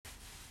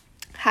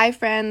Hi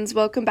friends,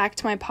 welcome back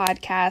to my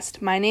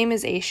podcast. My name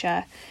is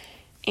Aisha,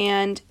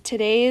 and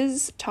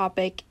today's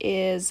topic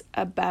is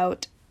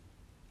about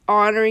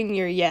honoring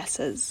your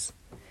yeses.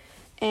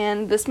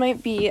 And this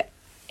might be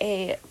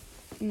a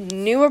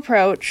new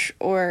approach,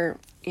 or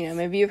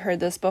maybe you've heard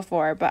this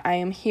before, but I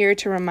am here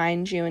to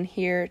remind you and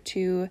here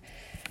to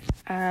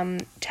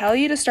tell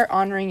you to start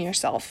honoring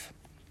yourself.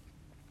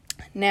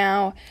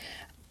 Now,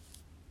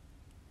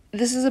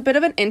 this is a bit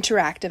of an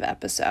interactive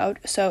episode,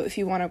 so if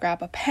you want to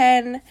grab a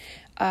pen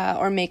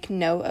or make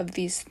note of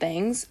these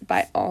things,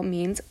 by all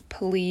means,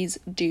 please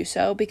do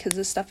so, because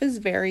this stuff is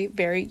very,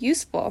 very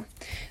useful.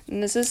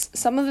 And this is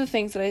some of the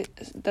things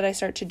that I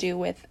start to do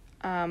with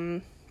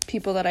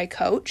people that I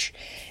coach,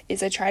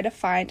 is I try to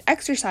find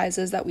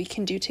exercises that we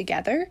can do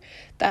together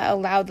that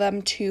allow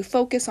them to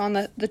focus on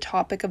the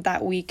topic of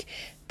that week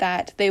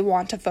that they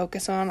want to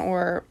focus on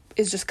or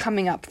is just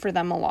coming up for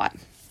them a lot.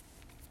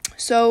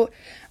 So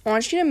I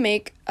want you to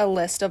make a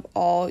list of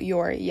all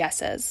your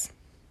yeses.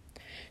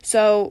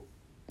 So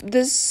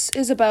this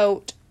is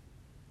about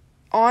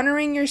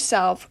honoring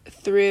yourself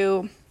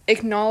through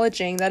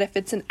acknowledging that if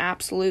it's an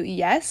absolute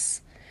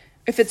yes,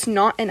 if it's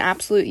not an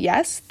absolute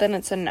yes, then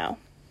it's a no.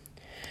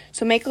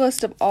 So make a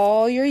list of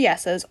all your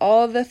yeses,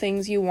 all of the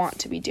things you want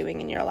to be doing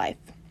in your life.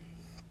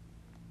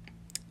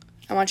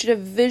 I want you to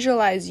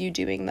visualize you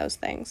doing those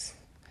things.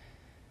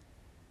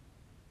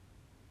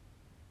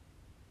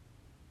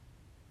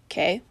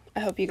 Okay,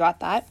 I hope you got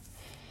that.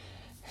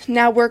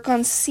 Now work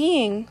on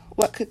seeing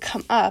what could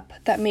come up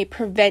that may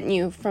prevent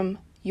you from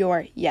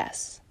your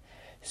yes.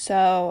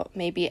 So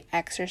maybe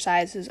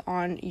exercises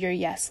on your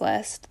yes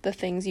list, the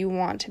things you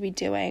want to be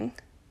doing.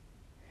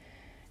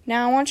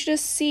 Now I want you to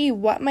see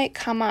what might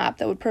come up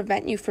that would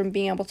prevent you from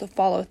being able to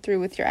follow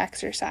through with your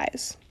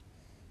exercise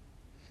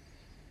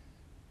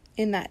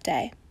in that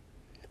day,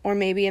 or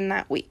maybe in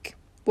that week.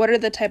 What are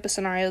the type of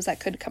scenarios that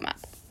could come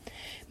up?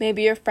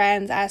 Maybe your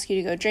friends ask you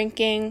to go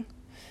drinking.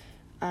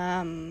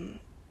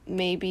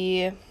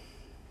 Maybe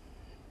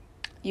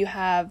you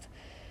have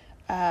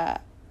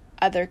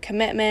other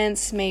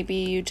commitments. Maybe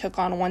you took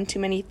on one too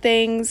many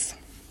things.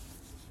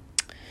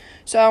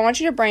 So I want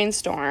you to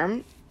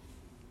brainstorm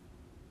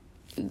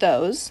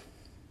those,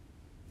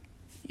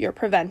 your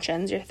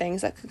preventions, your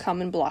things that could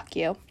come and block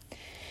you.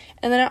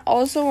 And then I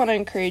also want to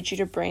encourage you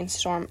to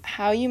brainstorm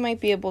how you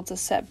might be able to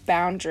set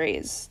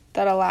boundaries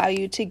that allow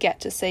you to get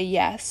to say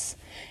yes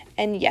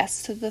and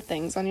yes to the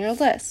things on your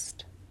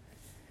list.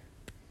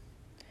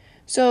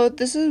 So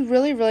this is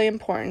really, really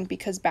important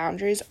because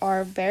boundaries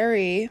are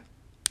very,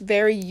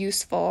 very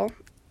useful,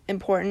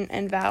 important,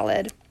 and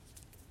valid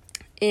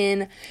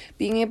in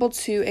being able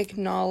to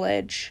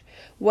acknowledge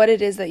what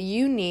it is that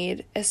you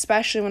need,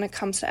 especially when it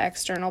comes to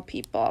external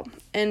people.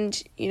 And,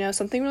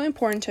 something really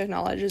important to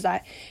acknowledge is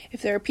that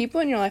if there are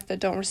people in your life that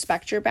don't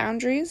respect your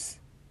boundaries,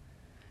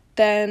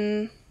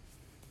 then,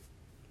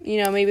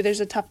 maybe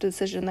there's a tough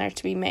decision there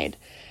to be made.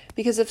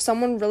 Because if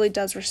someone really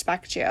does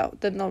respect you,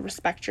 then they'll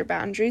respect your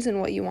boundaries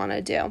and what you want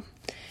to do,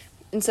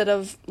 instead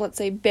of, let's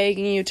say,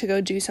 begging you to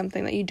go do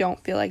something that you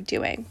don't feel like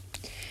doing.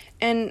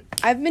 And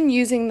I've been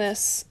using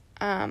this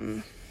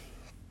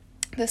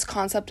this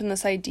concept and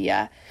this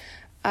idea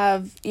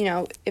of,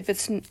 if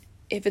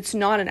it's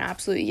not an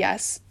absolute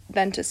yes,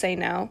 then to say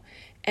no.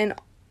 And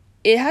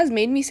it has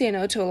made me say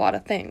no to a lot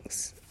of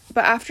things.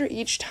 But after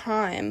each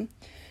time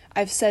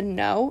I've said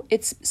no,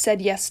 it's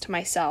said yes to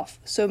myself.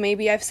 So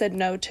maybe I've said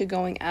no to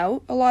going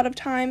out a lot of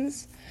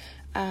times,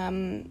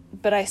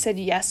 but I said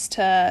yes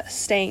to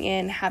staying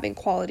in, having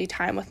quality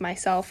time with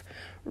myself,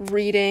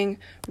 reading,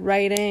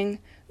 writing,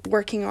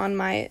 working on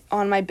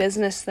my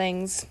business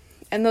things.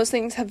 And those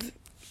things have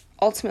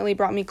ultimately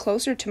brought me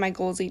closer to my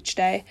goals each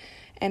day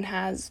and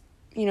has,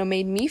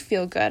 made me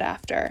feel good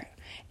after,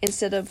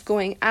 instead of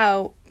going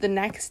out the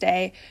next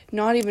day,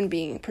 not even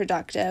being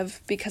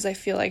productive because I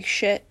feel like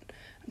shit,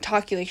 I'm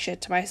talking like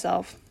shit to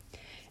myself,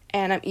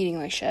 and I'm eating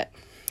like shit.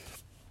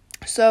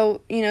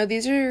 So,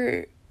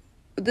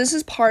 this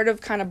is part of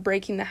kind of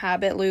breaking the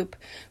habit loop,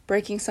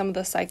 breaking some of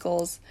the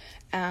cycles,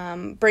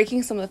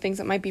 breaking some of the things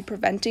that might be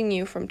preventing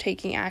you from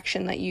taking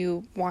action that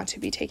you want to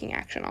be taking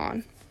action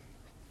on.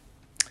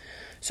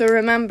 So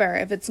remember,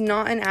 if it's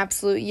not an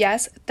absolute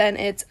yes, then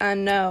it's a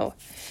no.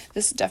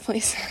 This definitely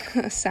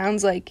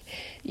sounds like,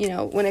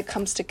 when it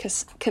comes to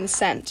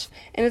consent.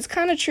 And it's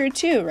kind of true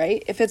too,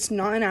 right? If it's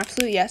not an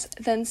absolute yes,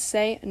 then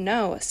say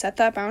no. Set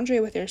that boundary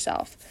with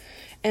yourself.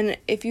 And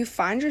if you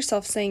find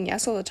yourself saying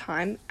yes all the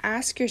time,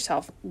 ask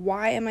yourself,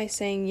 why am I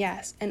saying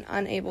yes and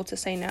unable to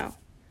say no?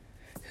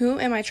 Who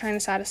am I trying to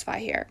satisfy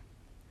here?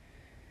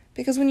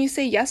 Because when you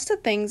say yes to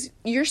things,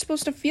 you're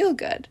supposed to feel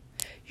good.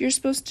 You're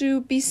supposed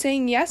to be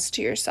saying yes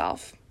to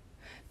yourself.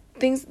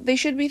 They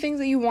should be things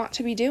that you want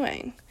to be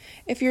doing.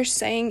 If you're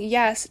saying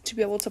yes to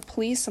be able to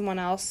please someone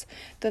else,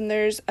 then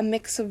there's a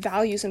mix of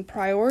values and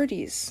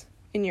priorities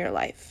in your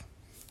life.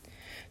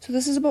 So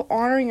this is about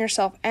honoring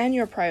yourself and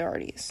your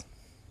priorities.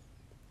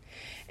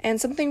 And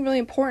something really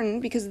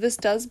important, because this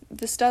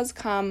does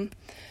come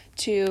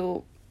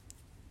to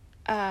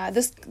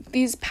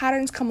these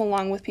patterns come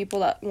along with people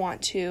that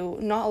want to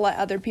not let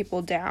other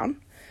people down,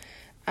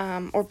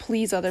 or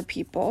please other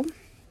people,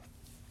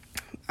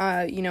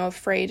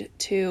 afraid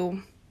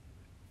to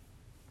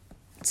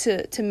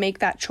make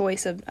that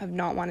choice of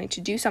not wanting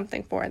to do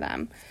something for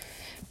them.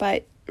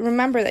 But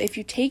remember that if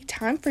you take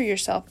time for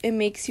yourself, it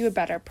makes you a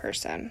better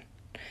person.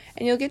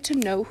 And you'll get to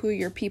know who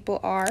your people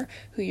are,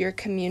 who your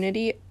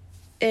community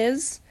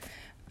is.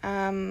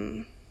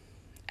 And,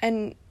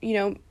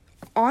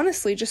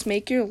 honestly, just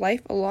make your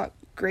life a lot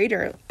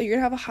greater. You're going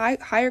to have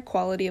a higher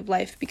quality of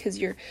life because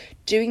you're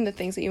doing the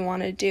things that you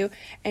want to do,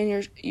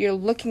 and you're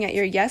looking at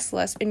your yes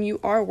list, and you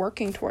are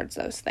working towards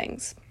those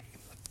things.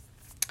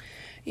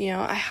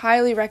 I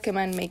highly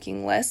recommend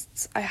making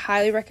lists. I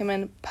highly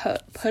recommend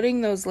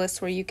putting those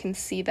lists where you can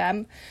see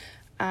them.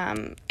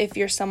 If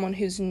you're someone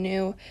who's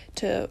new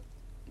to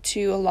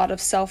a lot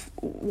of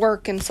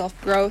self-work and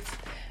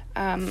self-growth,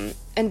 and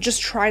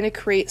just trying to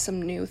create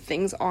some new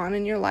things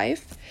in your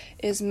life,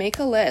 is make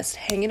a list,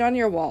 hang it on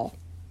your wall.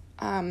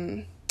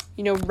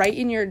 Write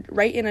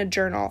in a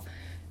journal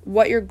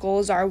what your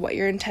goals are, what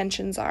your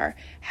intentions are.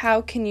 How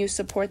can you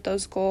support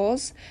those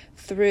goals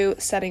through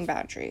setting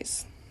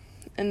boundaries?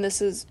 And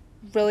this is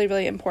really,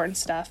 really important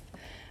stuff.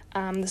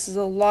 This is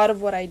a lot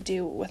of what I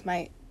do with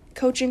my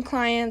coaching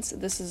clients.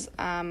 This is,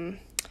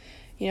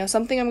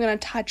 something I'm going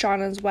to touch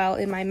on as well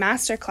in my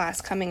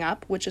masterclass coming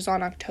up, which is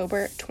on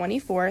October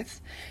 24th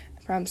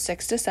from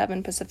 6 to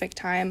 7 Pacific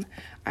time.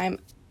 I'm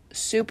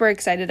super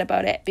excited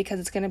about it because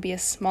it's going to be a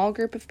small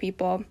group of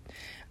people.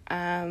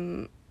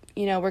 We're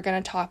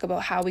going to talk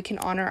about how we can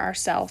honor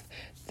ourselves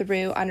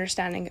through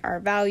understanding our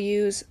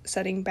values,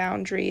 setting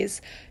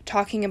boundaries,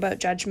 talking about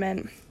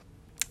judgment,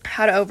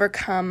 how to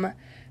overcome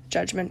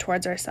judgment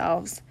towards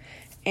ourselves.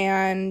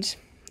 And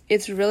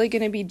it's really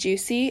going to be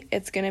juicy.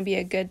 It's going to be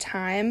a good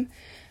time.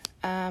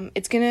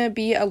 It's going to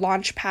be a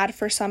launch pad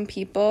for some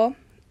people.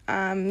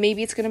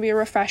 Maybe it's going to be a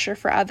refresher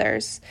for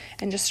others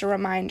and just a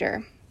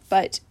reminder.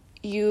 But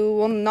you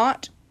will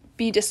not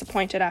be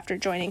disappointed after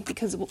joining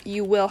because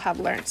you will have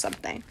learned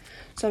something.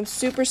 So I'm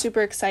super,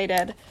 super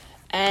excited.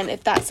 And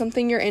if that's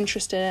something you're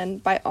interested in,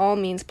 by all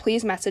means,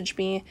 please message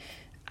me.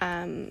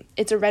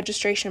 It's a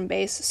registration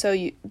base,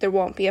 so there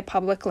won't be a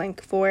public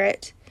link for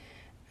it.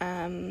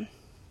 I'm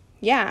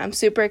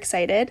super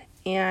excited,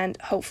 and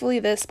hopefully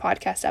this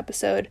podcast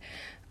episode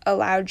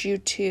allowed you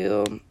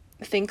to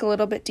think a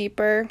little bit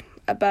deeper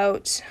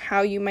about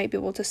how you might be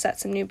able to set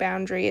some new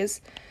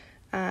boundaries,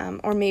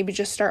 or maybe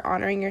just start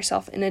honoring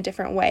yourself in a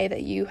different way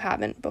that you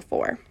haven't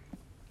before.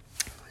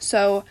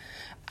 So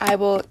I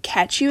will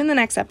catch you in the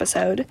next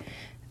episode.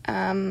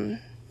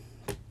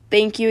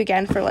 Thank you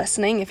again for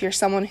listening. If you're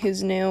someone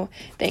who's new,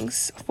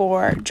 thanks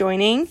for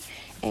joining,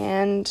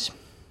 and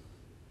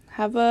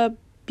have a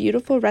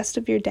beautiful rest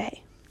of your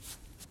day.